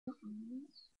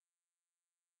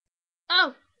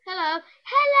Oh, hello.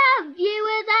 Hello,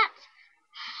 viewers at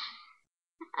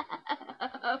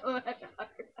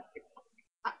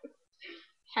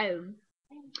home.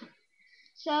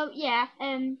 So, yeah,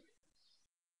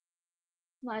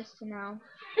 nice to know.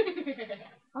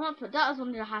 I'm gonna put that as one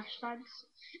of the hashtags.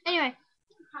 Anyway,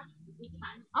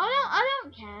 I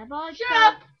don't care, but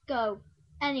go.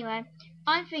 Anyway,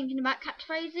 I'm thinking about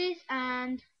catchphrases,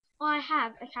 and I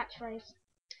have a catchphrase.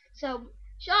 So,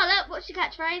 Charlotte, what's your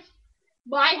catchphrase?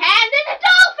 My hand in a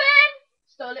dolphin!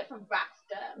 Stole it from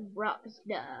Baxter.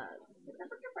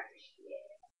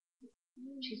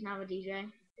 She's now a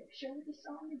DJ. Show this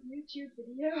on the YouTube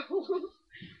video.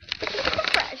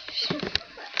 Fresh.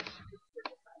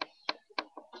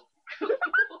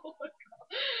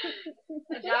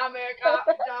 Jamaica.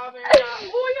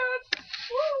 Oh yes.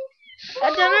 I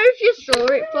don't know if you saw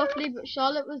it properly, but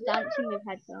Charlotte was dancing with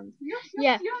headphones.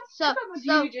 Yes. So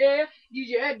DJ.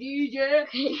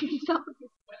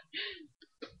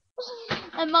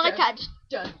 And my catch.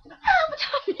 Done.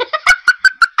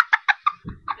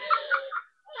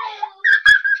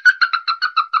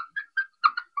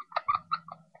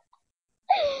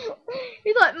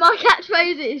 He's like, my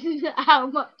catchphrase is how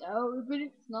much but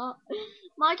it's not.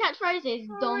 My catchphrase is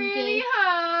donkey. Really,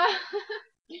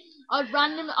 I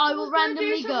will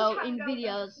randomly go in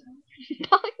videos.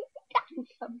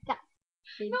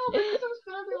 No, because I was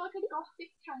gonna do like a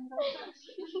gothic tango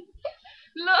version.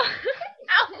 Look!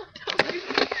 Ow!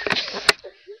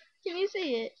 Can you see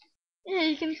it? Yeah,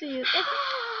 you can see it.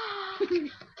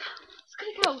 It's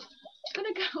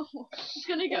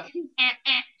gonna go.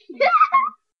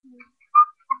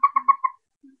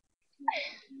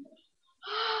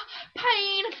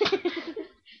 Pain!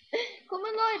 Come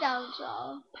and lie down,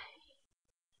 Charles.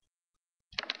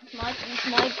 It's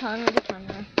my turn with the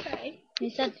camera. Okay. You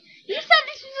said this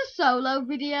was a solo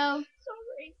video.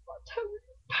 Sorry, my toe is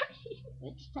in pain.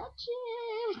 Let's touch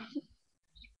it.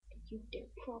 You dare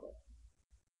prod it.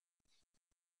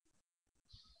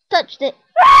 Touched it.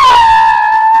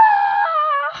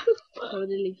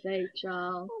 Totally fake,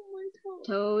 Charles. Oh my god.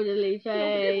 Totally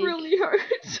fake. It really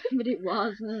hurts. But it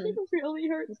wasn't. It really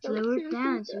hurts. Let's lower it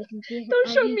down so we can see Don't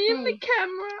how show you me in the fake.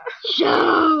 camera.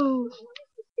 Show!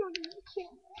 Show me in the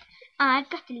camera. I've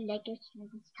got a Lego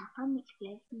Travis top on which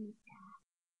floats in the sky.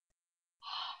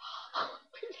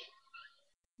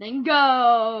 Then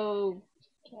go!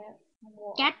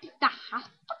 Get the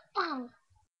hospital!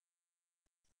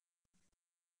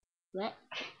 What?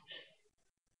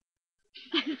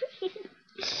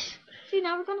 See,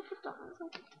 now we're gonna put that on.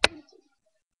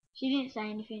 She didn't say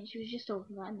anything, she was just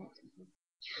talking about it.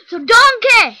 So,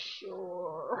 donkey!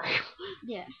 Sure.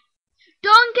 Yeah.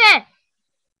 Donkey!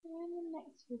 In the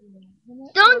next video,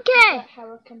 Donkey! how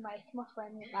I can make my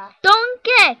friend laugh.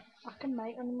 Donkey! I can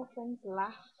make one of my friends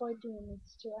laugh by doing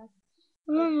this to her.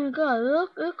 Oh my god,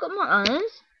 look at my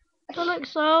eyes. I look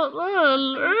so...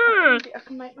 I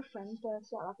can make my friend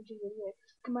burst out laughing, which is really weird.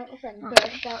 I can make my friend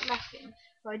burst out laughing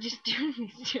by just doing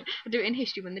this. I do it in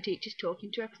history when the teacher's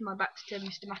talking to her because my back's to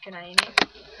Mr. McInerney.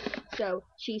 So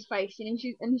she's facing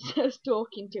and she's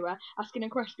talking to her, asking a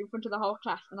question in front of the whole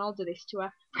class, and I'll do this to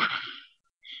her.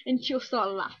 And she'll start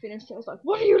laughing, and so I was like,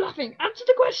 "What are you laughing? Answer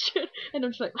the question!" And I'm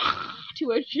just like, to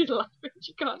her, she's laughing,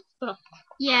 she can't stop.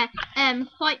 Yeah,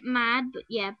 quite mad, but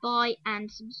yeah, bye and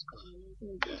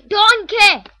subscribe.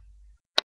 Donkey!